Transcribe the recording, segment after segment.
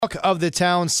Talk of the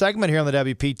Town segment here on the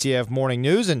WPTF Morning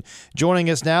News. And joining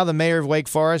us now, the mayor of Wake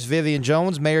Forest, Vivian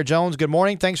Jones. Mayor Jones, good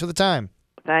morning. Thanks for the time.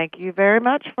 Thank you very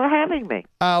much for having me.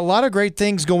 A lot of great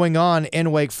things going on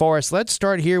in Wake Forest. Let's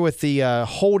start here with the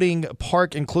Holding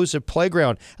Park Inclusive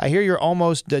Playground. I hear you're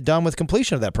almost done with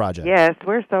completion of that project. Yes,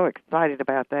 we're so excited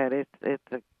about that.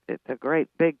 It's a great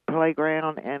big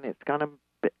playground, and it's going to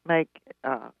make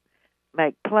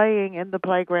playing in the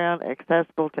playground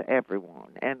accessible to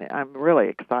everyone, and I'm really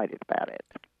excited about it.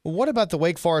 What about the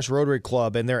Wake Forest Rotary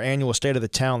Club and their annual State of the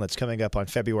Town that's coming up on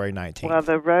February 19th? Well,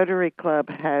 the Rotary Club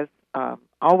has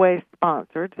always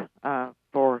sponsored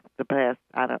for the past,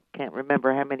 can't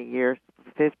remember how many years,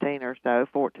 15 or so,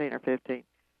 14 or 15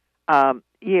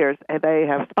 years, and they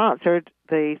have sponsored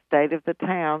the State of the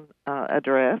Town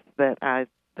address that I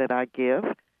give.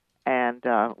 And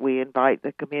we invite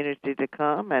the community to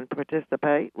come and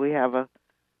participate. We have a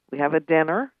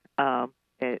dinner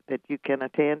that you can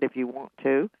attend if you want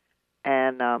to,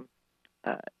 and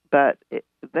but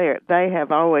they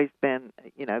have always been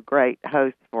great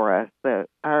hosts for us.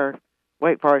 Our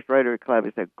Wake Forest Rotary Club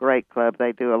is a great club.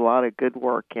 They do a lot of good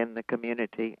work in the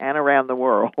community and around the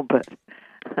world. But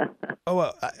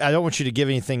I don't want you to give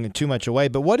anything too much away.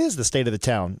 But what is the State of the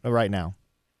Town right now?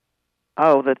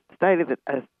 Oh, the state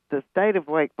of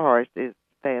Wake Forest is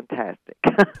fantastic.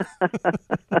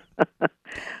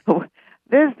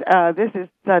 This is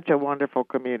such a wonderful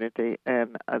community,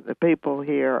 and the people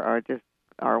here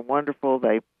are wonderful.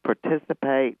 They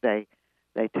participate. They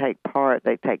take part.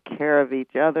 They take care of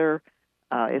each other.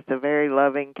 It's a very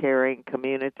loving, caring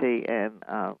community, and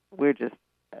we're just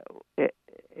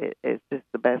it's just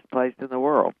the best place in the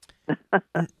world.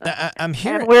 I'm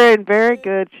hearing, and we're in very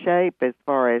good shape as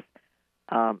far as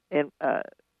in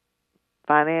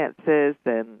finances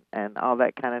and all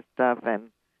that kind of stuff,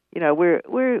 and we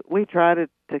try to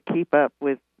keep up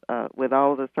with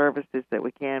all the services that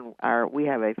we can. We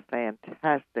have a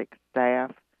fantastic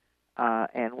staff,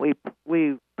 and we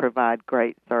provide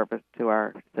great service to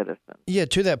our citizens. Yeah,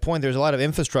 to that point, there's a lot of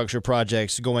infrastructure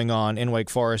projects going on in Wake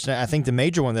Forest. And I think the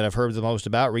major one that I've heard the most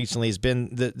about recently has been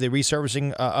the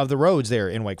resurfacing of the roads there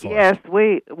in Wake Forest. Yes,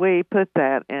 we put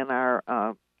that in our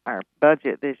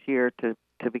budget this year to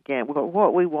begin.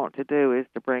 What we want to do is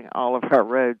to bring all of our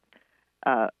roads.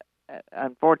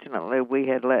 Unfortunately, we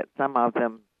had let some of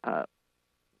them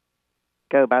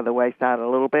go by the wayside a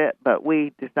little bit, but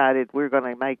we decided we're going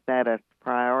to make that a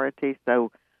priority.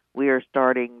 So we are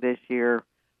starting this year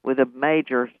with a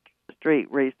major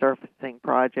street resurfacing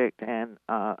project, and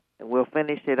we'll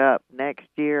finish it up next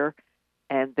year.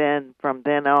 And then from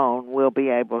then on, we'll be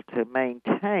able to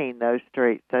maintain those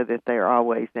streets so that they're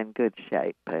always in good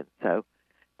shape. And so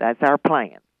that's our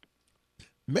plan.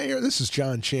 Mayor, this is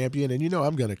John Champion, and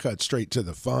I'm going to cut straight to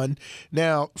the fun.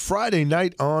 Now, Friday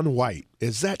Night on White,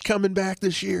 is that coming back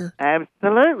this year?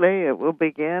 Absolutely. It will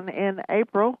begin in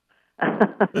April.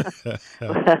 It's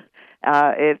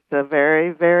a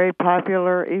very, very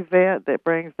popular event that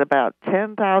brings about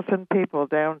 10,000 people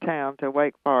downtown to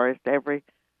Wake Forest every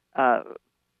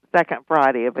second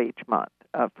Friday of each month,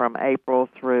 from April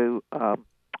through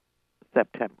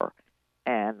September.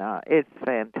 And it's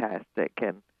fantastic.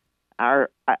 And our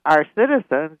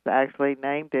citizens actually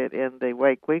named it in the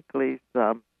Wake Weekly's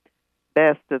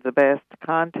Best of the Best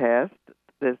contest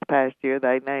this past year.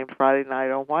 They named Friday Night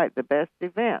on White the best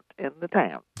event in the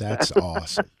town. That's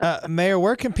awesome. Mayor,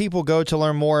 where can people go to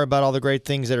learn more about all the great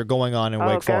things that are going on in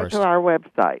Wake Forest? Go to our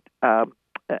website.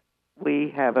 We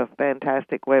have a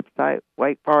fantastic website,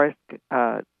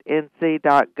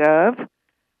 wakeforestnc.gov,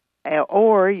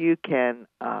 or you can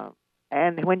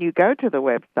and when you go to the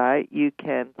website, you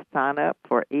can sign up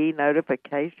for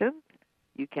e-notifications.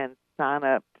 You can sign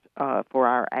up for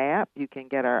our app. You can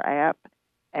get our app,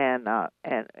 and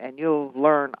you'll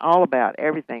learn all about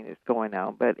everything that's going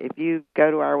on. But if you go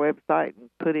to our website and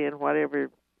put in whatever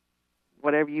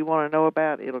you want to know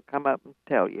about, it'll come up and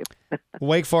tell you.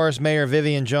 Wake Forest Mayor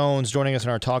Vivian Jones joining us in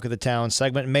our Talk of the Town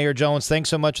segment. Mayor Jones, thanks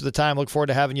so much for the time. Look forward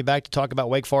to having you back to talk about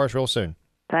Wake Forest real soon.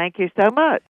 Thank you so much.